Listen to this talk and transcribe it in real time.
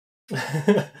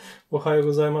おはよう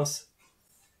ございます。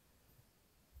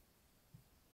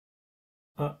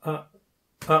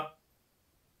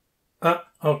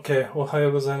OK。おはよ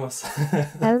うございます。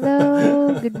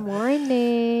Hello, good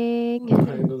morning. お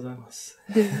はようございます。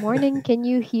Good morning. Can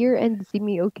you hear and see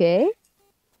me okay?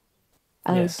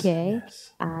 Yes, Okay.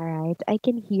 yes. All right. I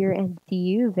can hear and see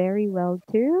you very well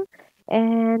too.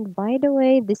 And by the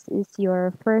way, this is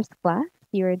your first class,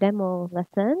 your demo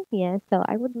lesson. Yes. So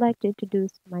I would like to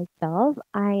introduce myself.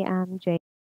 I am Jane.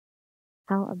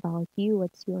 How about you?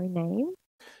 What's your name?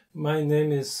 My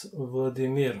name is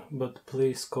Vladimir, but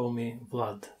please call me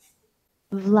Vlad.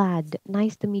 Vlad.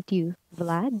 Nice to meet you,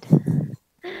 Vlad.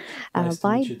 Nice to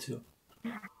meet you too.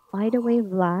 By the way,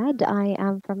 Vlad, I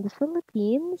am from the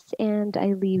Philippines and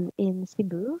I live in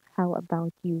Cebu. How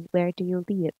about you? Where do you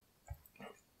live?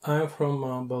 I'm from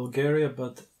Bulgaria,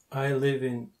 but I live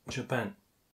in Japan.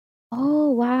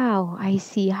 Oh, wow. I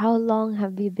see. How long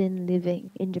have you been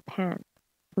living in Japan,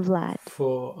 Vlad?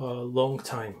 For a long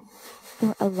time.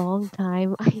 For a long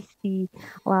time. I see.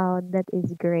 Wow, that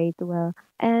is great. Well,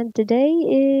 and today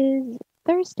is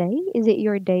Thursday. Is it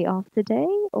your day off today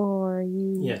or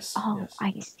you? Yes, Oh, yes.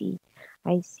 I see.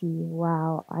 I see.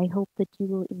 Wow. I hope that you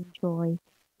will enjoy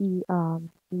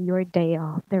your day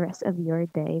off, the rest of your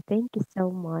day. Thank you so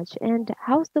much. And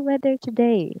how's the weather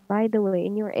today, by the way,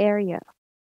 in your area?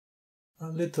 A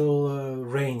little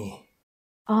rainy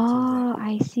Oh, today.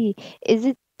 I see. Is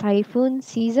it typhoon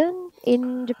season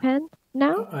in Japan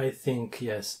now? I think,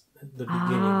 yes, the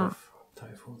beginning Ah, of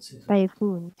typhoon season.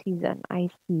 typhoon season. I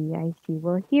see. I see.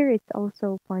 Well, here it's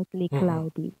also partly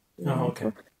cloudy. Oh, Yes. okay.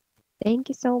 Well, thank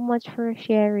you so much for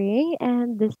sharing.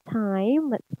 And this time,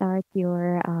 let's start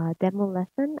your demo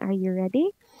lesson. Are you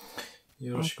ready?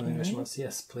 よろしくお願いします。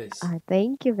Yes, please.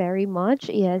 Thank you very much.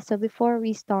 Yes. So before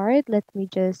we start, let me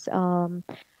just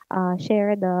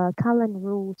share the Callan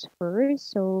rules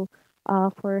first. So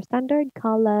for standard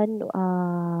Callan,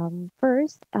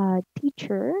 first,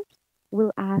 teacher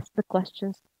will ask the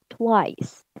questions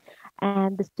twice,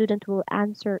 and the student will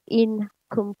answer in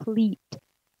complete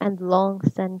and long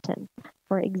sentence.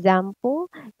 For example,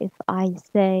 if I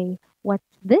say, "What's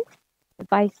this?"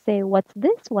 If I say, "What's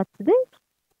this? What's this?"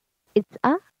 It's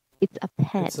a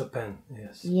pen. It's a pen,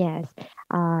 yes. Yes.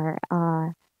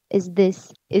 Is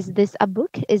this a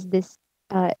book? Is this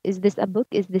a book?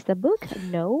 Is this a book?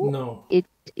 No, No. it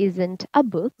isn't a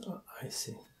book. I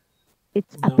see.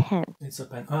 It's a pen. It's a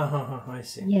pen. I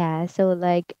see. Yeah, so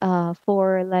like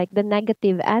for like the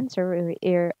negative answer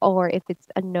or if it's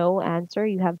a no answer,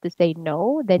 you have to say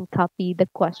no, then copy the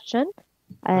question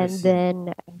and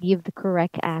then give the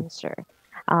correct answer.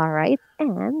 All right.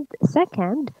 And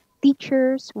second,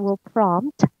 teachers will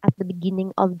prompt at the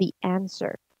beginning of the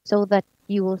answer so that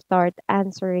you will start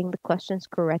answering the questions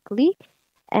correctly.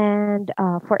 And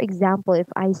for example, if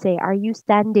I say, "Are you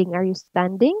standing? Are you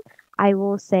standing?" I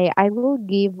will say, I will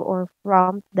give or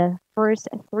prompt the first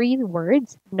three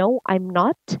words. "No, I'm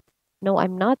not. No,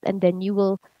 I'm not." And then you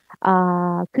will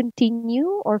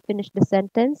continue or finish the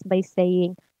sentence by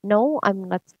saying, "No, I'm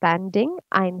not standing.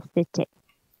 I'm sitting,"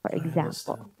 for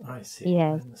example. I see.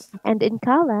 Yes. I understand. And in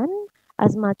Kalan,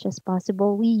 as much as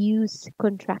possible, we use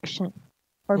contraction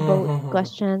for both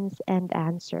questions and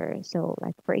answers. So,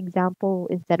 like for example,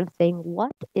 instead of saying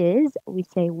 "what is," we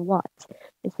say "what."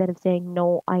 Instead of saying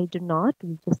 "no, I do not,"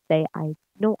 we just say "I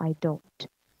no, I don't."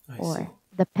 See.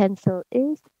 The pencil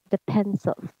is the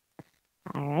pencils.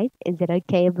 All right. Is it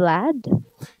okay, Vlad?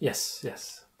 Yes,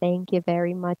 yes. Thank you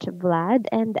very much, Vlad.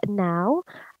 And now,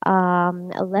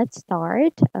 let's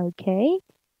start. Okay.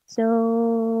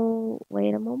 So,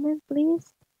 wait a moment, please.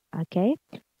 Okay.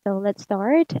 So let's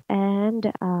start. And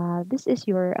this is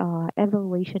your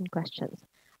evaluation questions.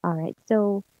 All right.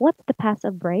 So, what's the past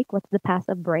of break? What's the past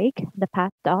of break? The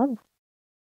past of?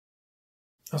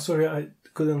 Sorry, I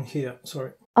couldn't hear.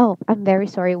 Sorry. Oh, I'm very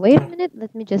sorry. Wait a minute.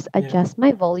 Let me just adjust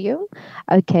my volume.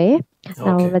 Okay.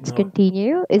 Now let's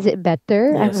continue. Is it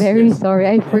better? Yes, I'm very yes. sorry.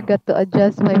 I forgot to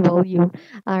adjust my volume.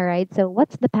 All right. So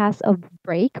what's the past of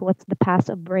break? What's the past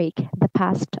of break? The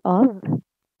past of?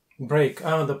 Break.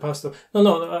 The past of.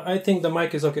 No. I think the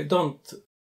mic is okay. Don't.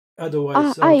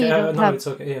 Otherwise, You okay. don't No, have. it's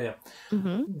okay. Yeah.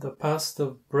 Mm-hmm. The past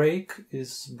of break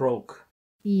is broke.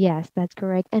 Yes, that's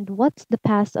correct. And what's the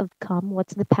past of come?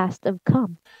 What's the past of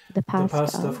come? The past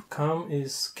of come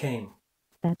is came.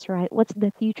 That's right. What's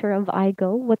the future of I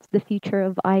go? What's the future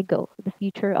of I go? The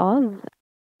future of?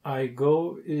 I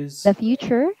go is. The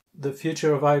future? The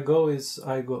future of I go is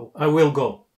I go. I will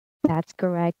go. That's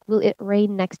correct. Will it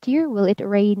rain next year? Will it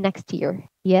rain next year?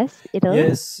 Yes, it will.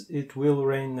 Yes, it will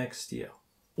rain next year.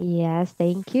 Yes,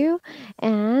 thank you.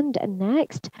 And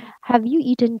next, have you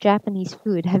eaten Japanese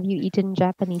food? Have you eaten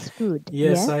Japanese food?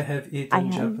 Yes, Yes, I have I eaten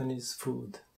have. Japanese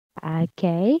food.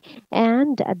 Okay.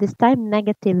 And this time,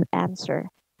 negative answer.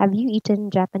 Have you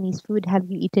eaten Japanese food? Have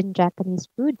you eaten Japanese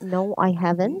food? No, I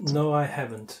haven't. No, I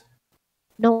haven't.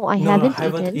 No, I No, I haven't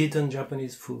haven't eaten. eaten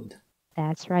Japanese food.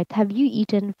 That's right. Have you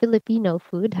eaten Filipino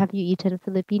food? Have you eaten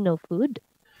Filipino food?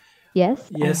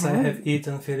 Yes, I Yes, I have. have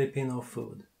eaten Filipino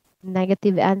food.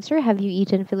 Negative answer. Have you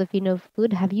eaten Filipino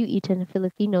food? Have you eaten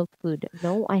Filipino food?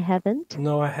 No, I haven't.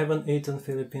 No, I haven't eaten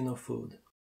Filipino food.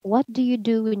 What do you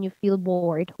do when you feel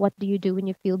bored? What do you do when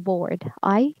you feel bored?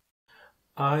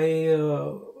 I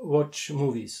watch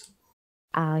movies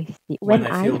I see. when When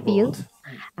I I feel feel, bored.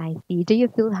 I see. Do you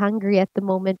feel hungry at the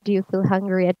moment? Do you feel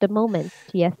hungry at the moment?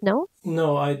 Yes, no?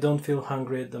 No, I don't feel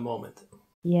hungry at the moment.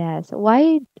 Yes.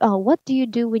 Why? What do you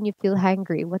do when you feel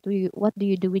hungry? What do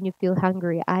you do when you feel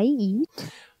hungry? I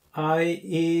eat I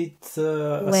eat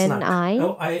a when snack. I.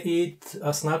 Oh, I eat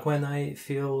a snack when I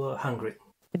feel hungry.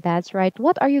 That's right.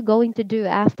 What are you going to do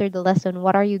after the lesson?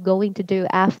 What are you going to do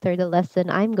after the lesson?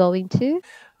 I'm going to.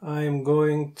 I'm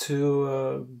going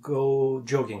to go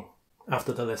jogging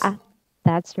after the lesson. Ah,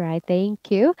 that's right.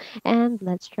 Thank you. And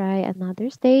let's try another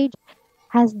stage.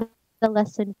 Has the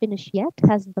lesson finished yet?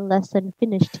 Has the lesson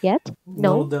finished yet?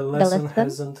 No, No, the the lesson lesson,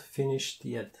 hasn't finished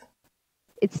yet.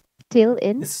 it's still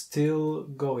in. It's still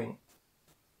going.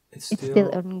 It's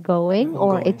still ongoing,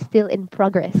 or it's ongoing. still in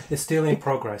progress. It's still in It's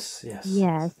progress. Yes.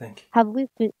 yes. Thank you. Have we?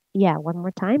 Yeah. One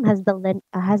more time. Has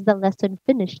the lesson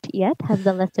finished yet? Has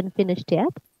the lesson finished yet?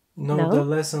 No, the No.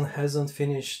 lesson hasn't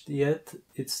finished yet.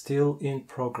 It's still in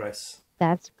progress.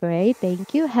 That's great.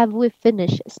 Thank you. Have we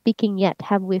finished speaking yet?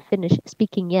 Have we finished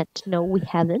speaking yet? No, we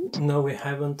haven't. No, we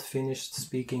haven't finished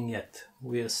speaking yet.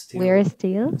 We're Still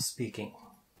still. speaking.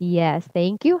 Yes,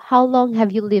 thank you. How long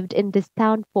have you lived in this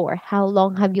town for? How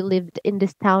long have you lived in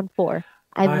this town for?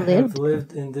 I've I have lived.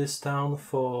 lived in this town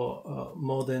for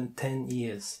more than 10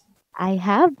 years. I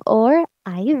have, or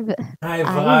I've.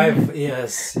 I've.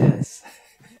 Yes, yes.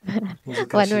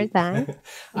 One more time.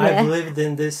 I've Yeah. lived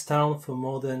in this town for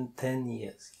more than 10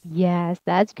 years. Yes,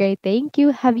 that's great. Thank you.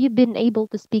 Have you been able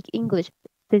to speak English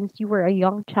since you were a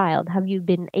young child? Have you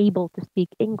been able to speak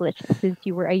English since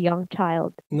you were a young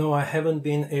child? No, I haven't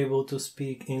been able to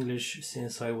speak English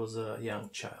since I was a young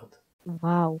child.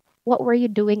 Wow. What were you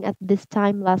doing at this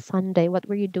time last Sunday? What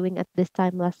were you doing at this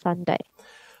time last Sunday?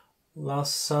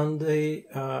 Last Sunday,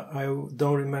 I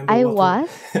don't remember I what was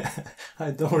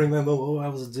I don't remember what I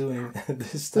was doing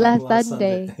this time last last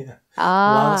Sunday. Sunday. Yeah.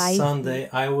 Ah, Last I see. Sunday,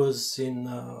 I was in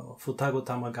Futago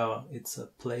Tamagawa. It's a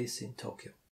place in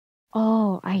Tokyo.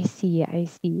 Oh, I see. I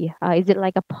see. Is it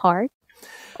like a park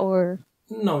or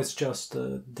No, it's just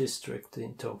a district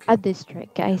in a Tokyo.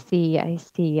 district? I see. I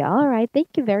see. All right.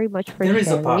 Thank you very much for There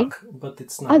is a sharing. park, but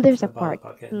it's Oh, not there's a about a park.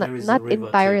 park. Yeah, Not there is a not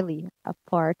river too. entirely a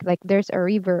park. Like there's a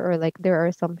river, or like there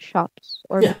are some shops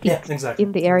or Yeah, boutiques exactly.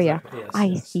 in the area. Exactly. Yes, I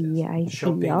yes, see. yes. I see.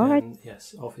 Shopping All right. and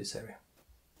yes, office area.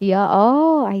 Yeah.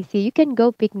 Oh, I see. You can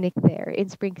go picnic there in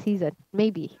spring season,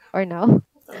 maybe, or no?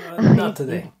 I Not see.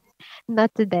 today.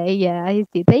 Not today. Yeah, I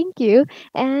see. Thank you.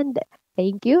 And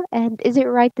thank you. And is it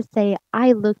right to say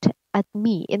I looked at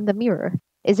me in the mirror?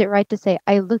 Is it right to say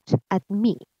I looked at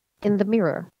me in the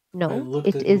mirror? I No,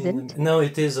 looked it at me in isn't. the. No,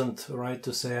 it isn't right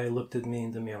to say I looked at me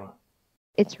in the mirror.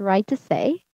 It's right to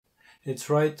say It's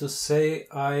right to say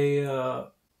I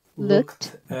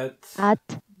looked looked at at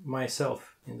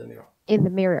myself in the mirror. in the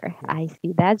mirror. I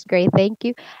see. That's great. Thank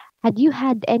you. Had you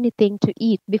had anything to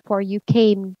eat before you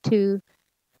came to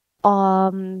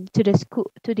the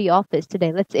school, to the office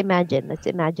today? Let's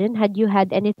imagine, had you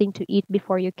had anything to eat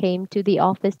before you came to the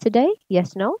office today?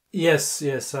 Yes, no? Yes,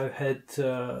 yes, I've had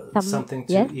something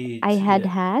to Yes, eat. I had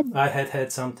Yeah. had I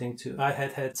had something to. I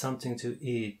had something to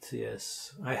eat.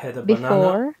 Yes, I had a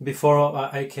banana before. before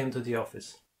I came to the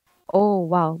office. Oh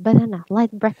wow, banana,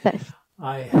 light breakfast.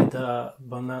 I had a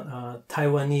banana,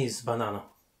 Taiwanese banana,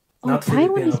 Oh, not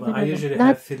Filipino. Taiwanese I banana, usually not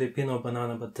have Filipino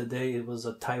banana, but today it was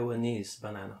a Taiwanese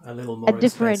banana, a little a more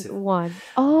different expensive, one.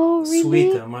 Oh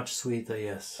really? sweeter, much sweeter.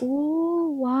 Yes. Oh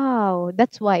wow,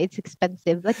 that's why it's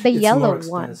expensive. Like the It's yellow more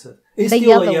one. expensive. It's The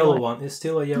still a yellow yellow one. one. It's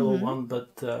still a yellow Mm-hmm. one,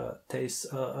 but tastes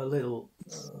a little,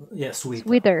 sweeter.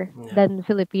 Sweeter Yeah. than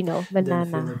Filipino Than banana.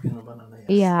 Filipino banana.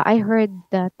 Yes. Yeah, I heard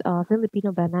that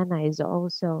Filipino banana is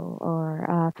also,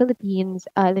 or Philippines.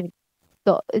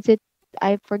 So is it?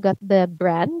 I forgot the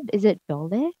brand. Is it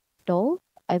Dole? Dole?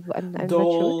 I'm not sure.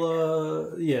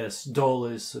 Doll, yes, doll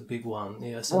is a big one.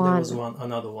 Yes, and there was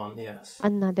another one. Yes,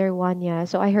 Another one, yeah.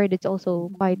 So I heard it's also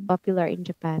quite popular in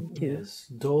Japan too. yes,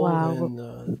 doll Wow.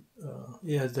 and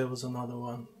yeah, there was another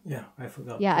one. Yeah, I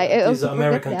forgot. Yeah, Yeah, I these also are forgot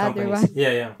American the other companies. one.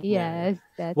 Yeah. Yes,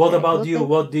 that's What right. about Well, you?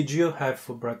 What did you have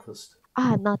for breakfast?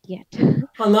 not yet.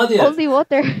 Oh, not yet. Only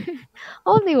water.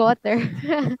 Only water.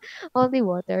 Only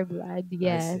water, blood. I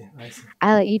Yes. see. I see.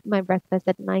 I'll eat my breakfast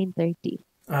at 9:30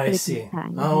 I Philippine see.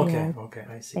 time. Oh, okay. Yes. Okay.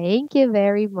 I see. Thank you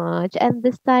very much. And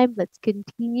this time, let's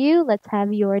continue. Let's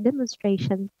have your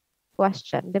demonstration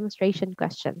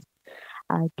questions.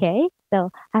 Okay. So,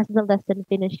 has the lesson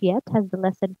finished yet? Has the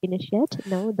lesson finished yet?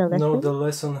 No, the No, lesson. the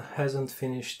lesson hasn't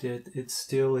finished yet. It's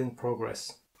still in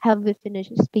progress. Have we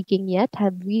finished speaking yet?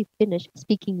 Have we finished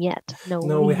speaking yet? No,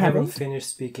 No, we we haven't haven't. finished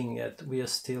speaking yet. We are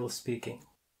still speaking.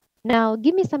 Now,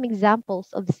 give me some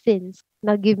examples of sins.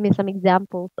 Now, give me some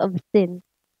examples of sins.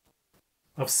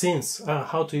 Of sins.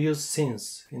 How to use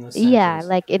sins in a Yeah, sentence.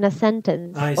 like in a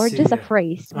sentence I or see, just a yeah.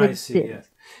 phrase I with see, sin. yes.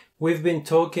 We've been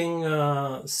talking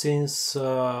since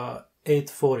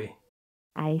 8:40.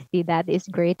 I see, that is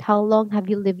great. How long have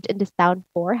you lived in this town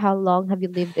for? How long have you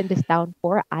lived in this town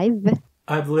for?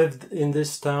 I've lived in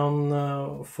this town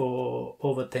for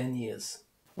over 10 years.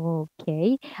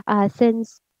 Okay.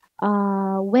 Since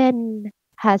when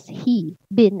has he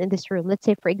been in this room? Let's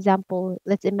say, for example,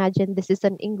 let's imagine this is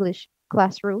an English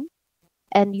classroom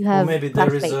and you Or have maybe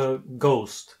there is classmates. a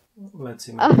ghost. Let's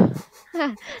imagine.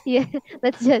 Oh, yeah,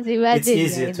 let's just imagine. It's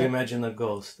easier yeah, to imagine a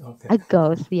ghost. Okay. a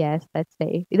ghost, yes, let's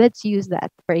say. Let's use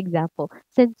that for example.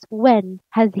 Since when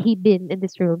has he been in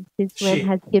this room? Since when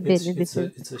has he been in this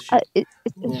room? It's a she. It's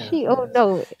a Yeah, she. Oh yes.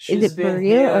 no, is She's it for been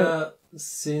real or here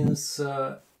since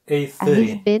he's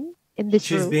 8:30. been in this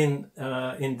She's room been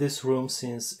in this room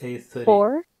since 8:30.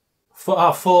 for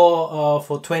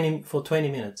For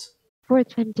 20 minutes. for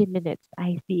 20 minutes?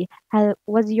 I see.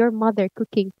 Was your mother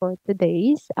cooking for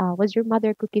today's? Was your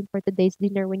mother cooking for today's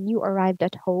dinner when you arrived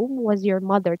at home? Was your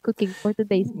mother cooking for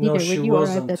today's No, dinner she when you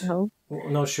arrived at wasn't. home?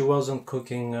 No, she wasn't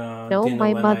cooking No, dinner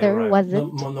my when I mother arrived. No,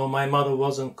 wasn't. no, my mother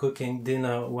wasn't cooking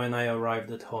dinner when I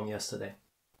arrived at home yesterday.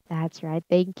 That's right.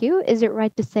 Thank you. Is it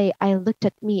right to say I looked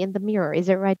at me in the mirror? Is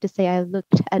it right to say I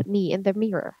looked at me in the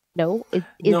mirror? No, it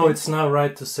No, isn't. it's not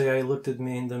right to say I looked at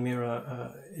me in the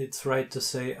mirror. It's right to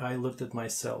say I looked at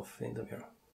myself in the mirror.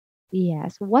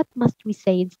 Yes. What must we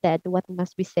say instead? What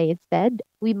must we say instead?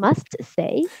 We must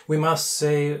say We must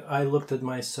say I looked at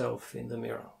myself in the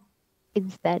mirror.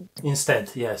 instead.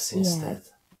 Instead, yes, instead.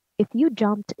 Yes. If you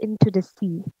jumped into the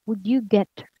sea, would you get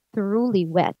thoroughly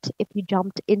wet? If you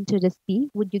jumped into the sea,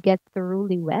 would you get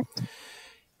thoroughly wet?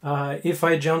 If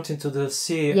I jumped into the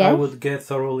sea, I Yes. would get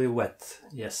thoroughly wet.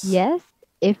 Yes. Yes.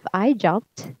 If I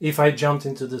jumped, If I jumped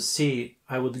into the sea,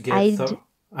 I would get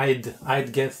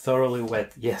I'd get thoroughly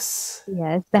wet. Yes.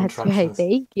 yes, that's right. Contractions.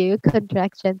 Thank you.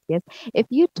 Contractions, yes. If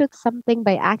you took something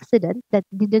by accident that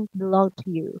didn't belong to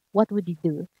you, what would you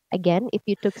do? Again, if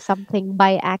you took something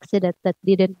by accident that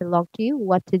didn't belong to you,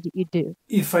 what did you do?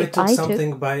 If I If took I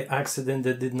something by accident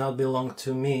that did not belong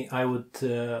to me, I would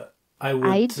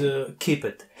I'd keep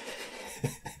it.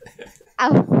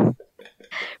 Oh,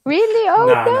 really? Oh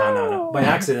No. By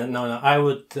accident, no. I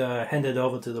would hand it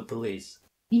over to the police.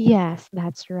 Yes,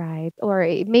 that's right. Or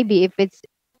maybe if it's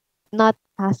not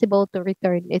possible to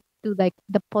return it to like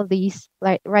the police,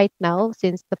 like right now,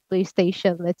 since the police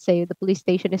station, let's say the police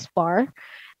station is far,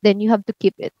 then you have to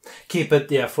keep it. Keep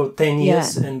it, yeah, for 10 Yeah.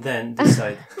 years and then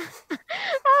decide.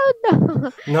 Oh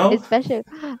no. No? Especially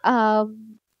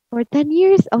for 10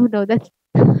 years. Oh no, that's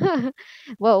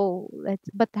well,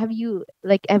 but have you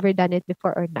like ever done it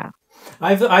before or not?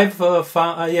 I've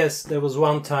found yes, there was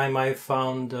one time I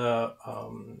found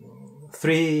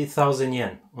 3,000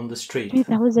 yen on the street.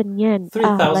 3,000 yen.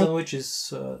 3,000, Like which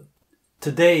is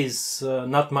today is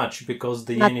not much because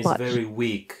the not yen is much. very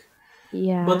weak.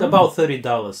 Yeah. But about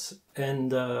 $30,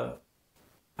 and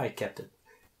I kept it.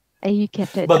 You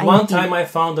kept it. But I one see. time I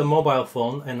found a mobile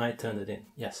phone and I turned it in.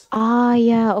 Yes.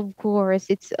 Yeah, of course.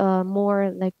 It's more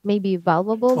like maybe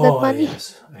valuable than Oh money.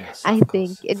 yes, I of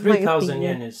think, course. in my 3,000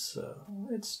 opinion. yen is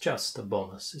it's just a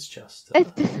bonus. It's just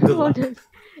It's just good luck. bonus.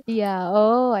 Yeah.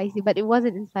 Oh, I see. But it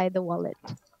wasn't inside the wallet.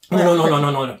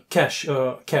 No. Cash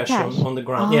Cash. on the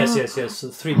ground. Yes.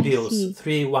 Three I bills.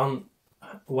 see.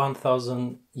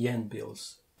 1,000 yen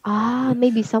bills.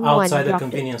 Maybe someone Outside a dropped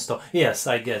it. convenience store. Yes,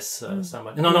 I guess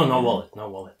somebody. No Yeah. wallet. No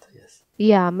wallet. Yes.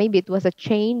 Yeah, maybe it was a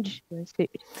change.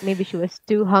 Maybe she was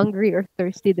too hungry or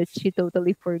thirsty that she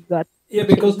totally forgot Yeah, to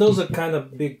because those change. are kind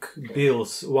of big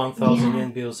bills, 1,000 Yeah.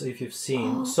 yen bills, if you've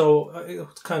seen. So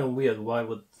it's kind of weird. Why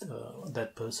would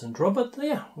that person draw? But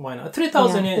yeah, why not?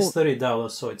 3,000 Yeah. yen is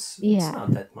 $30, so it's Yeah.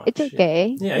 not that It's much. Yeah,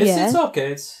 okay. yeah, it's Yes.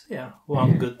 okay. It's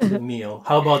one good meal.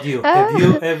 How about you? Have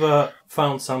you ever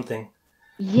found something?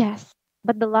 Yes.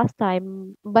 But the last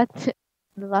time, but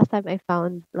the last time I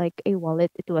found like a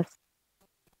wallet, it was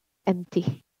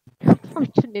empty.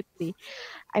 Unfortunately,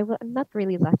 I'm not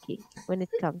really lucky when it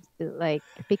comes to like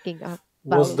picking up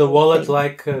Was the valuable wallet things.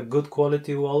 like a good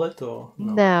quality wallet or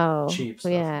no? No, Cheap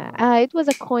stuff. yeah. No. It was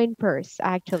a coin purse,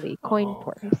 actually. Coin Oh,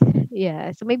 okay. purse.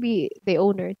 Yeah. So maybe the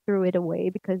owner threw it away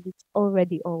because it's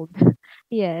already old.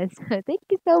 Yes. Thank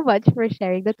you so much for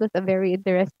sharing. That was a very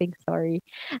interesting story.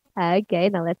 Okay,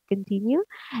 now let's continue.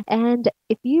 And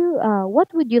if you, what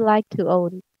would you like to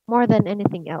own more than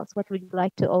anything else? What would you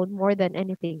like to own more than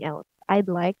anything else? I'd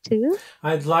like to.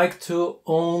 I'd like to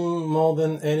own more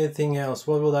than anything else.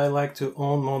 What would I like to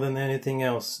own more than anything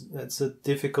else? That's a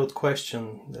difficult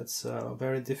question. That's a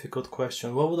very difficult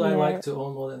question. What would I like Yeah. to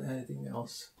own more than anything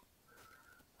else?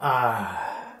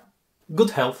 Ah,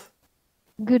 good health.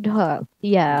 Good health.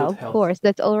 Yeah, Good of health. course.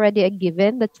 That's already a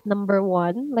given. That's number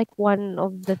one. Like one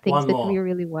of the things One that we more.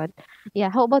 really want. Yeah.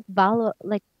 How about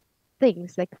like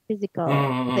things like physical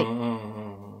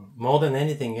things? More than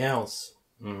anything else.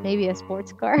 Maybe a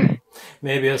sports Mm. car.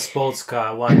 Maybe a sports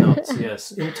car. Why not?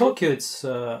 Yes. In Tokyo, it's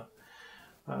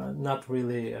not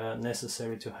really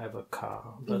necessary to have a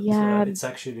car, but Yeah. it's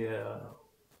actually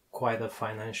quite a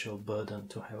financial burden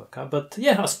to have a car. But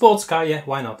yeah, a sports car, yeah,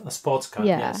 why not? A sports car,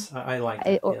 Yeah. yes, I like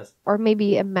I, that, or yes. or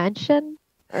maybe a mansion.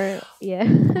 Or yeah.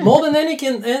 More than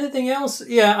anything else,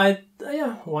 yeah,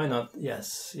 why not?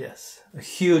 Yes, yes. A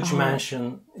huge Oh,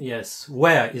 mansion, yes.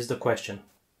 Where is the question?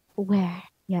 where?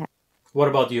 Yeah. What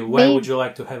about you? Where would Maybe. you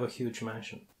like to have a huge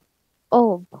mansion?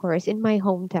 Oh, of course, in my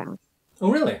hometown.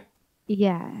 Oh, really?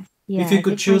 Yes. If you Yes,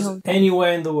 could it's my choose hometown.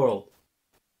 anywhere in the world.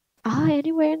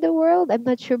 Anywhere in the world? I'm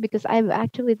not sure because I've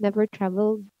actually never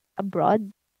traveled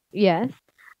abroad. Yes.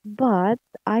 But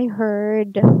I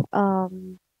heard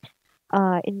um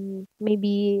in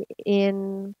maybe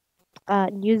in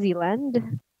New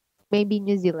Zealand. Maybe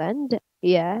New Zealand.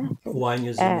 Yeah. Why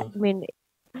New I Zealand? mean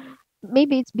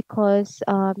maybe it's because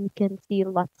you can see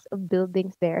lots of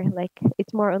buildings there. Like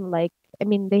it's more on like I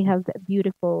mean they have a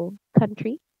beautiful They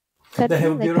country,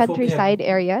 have like beautiful, yeah, countryside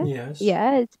area. yes.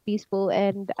 Yeah, it's peaceful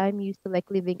and I'm used to like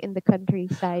living in the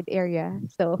countryside area.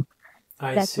 So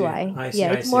I that's see, why. I see,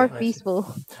 Yeah, I it's see, more I see. peaceful.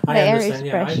 I The air is understand.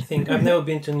 Yeah, I fresh. think I've never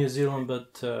been to New Zealand,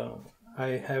 but I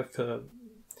have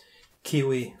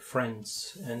Kiwi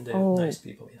friends, and they're nice Oh,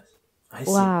 people. Yes, I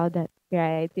see. wow, that's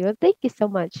right. Well, thank you so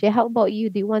much. Yeah, how about you?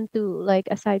 Do you want to like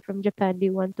aside from Japan, do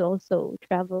you want to also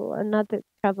travel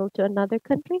to another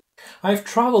country? I've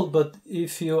traveled, but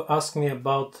if you ask me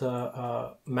about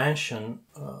mansion,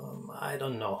 I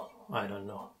don't know. I don't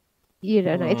know. You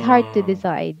don't know. It's hard to Mm,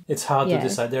 decide. it's hard to Yes.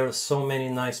 decide. There are so many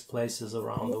nice places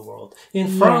around the world. In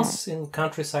Yeah. France, in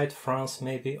countryside France,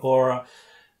 maybe, or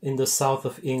in the south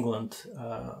of England,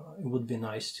 it would be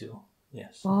nice too.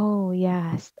 Yes. Oh,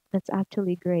 yes. That's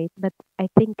actually great. But I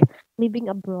think living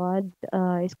abroad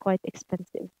is quite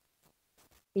expensive.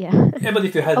 Yeah. Yeah, but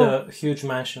if you had Oh, a huge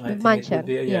mansion, I think it would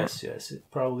be mansion. a Yeah. yes, yes. It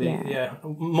probably, Yeah. yeah.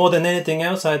 More than anything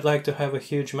else, I'd like to have a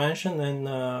huge mansion and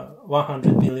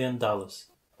 $100 million.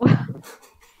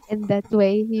 And that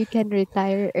way you can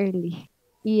retire early.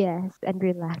 Yes, and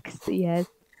relax. Yes.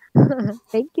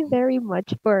 Thank you very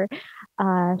much for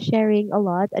sharing a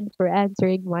lot and for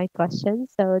answering my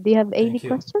questions. So, do you have any Thank you.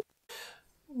 questions?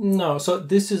 No, so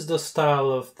this is the style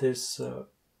of this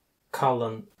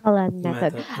Callan Kalan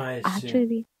method. method. I see.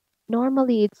 Actually,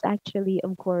 normally it's actually,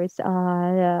 of course,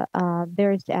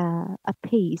 there's a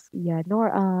pace. Yeah,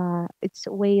 nor it's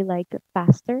way like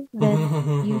faster than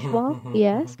usual.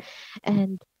 Yes,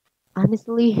 and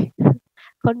honestly,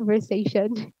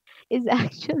 conversation is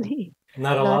actually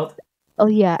Not not. allowed? Oh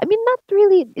yeah, I mean, not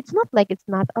really. It's not like it's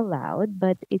not allowed,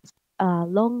 but it's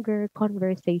longer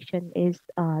conversation is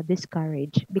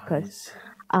discouraged I because see.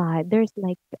 there's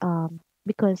like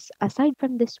because aside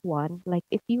from this one, like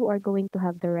if you are going to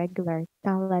have the regular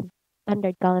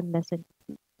standard Callan lesson,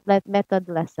 method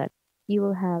lesson, you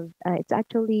will have it's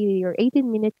actually your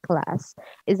 18-minute class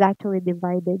is actually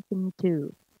divided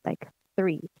into like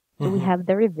three. So we Mm-hmm. have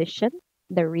the revision,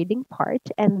 the reading part,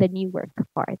 and the new work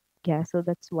part. Yeah, so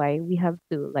that's why we have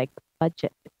to like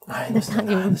budget I the understand.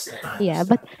 I time. understand. I Yeah,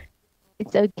 but understand.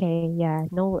 it's okay. Yeah,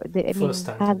 no, I First mean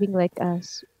time today. having like a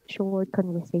short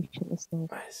conversation is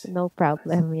I see. no I see.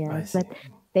 problem. I Yes, but see.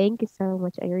 thank you so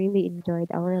much. I really enjoyed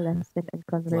our lesson and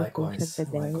conversation Likewise,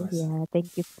 today. likewise. Yeah,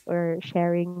 thank you for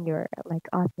sharing your like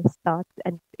honest thoughts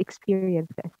and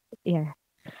experiences. Yeah.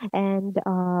 And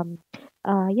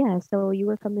yeah, so you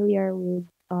were familiar with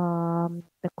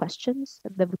the questions,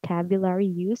 the vocabulary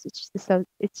used. It's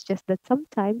just that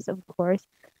sometimes, of course,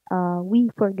 we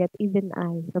forget. Even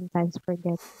I sometimes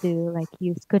forget to like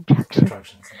use contractions.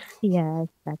 Contractions. Yes,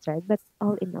 that's right. But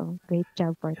all in all, great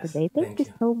job for Yes, today. Thank thank you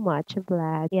you. so much,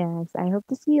 Vlad. Yes, I hope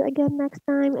to see you again next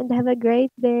time and have a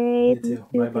great day. You You too.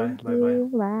 too. Bye bye. Thank Bye bye. you.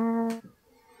 Bye.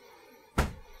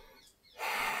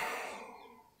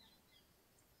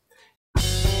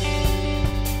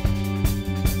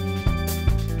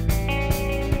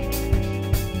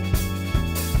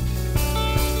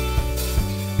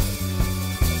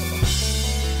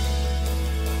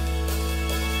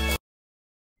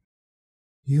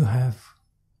 You have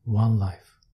one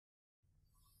life.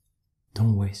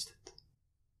 Don't waste it.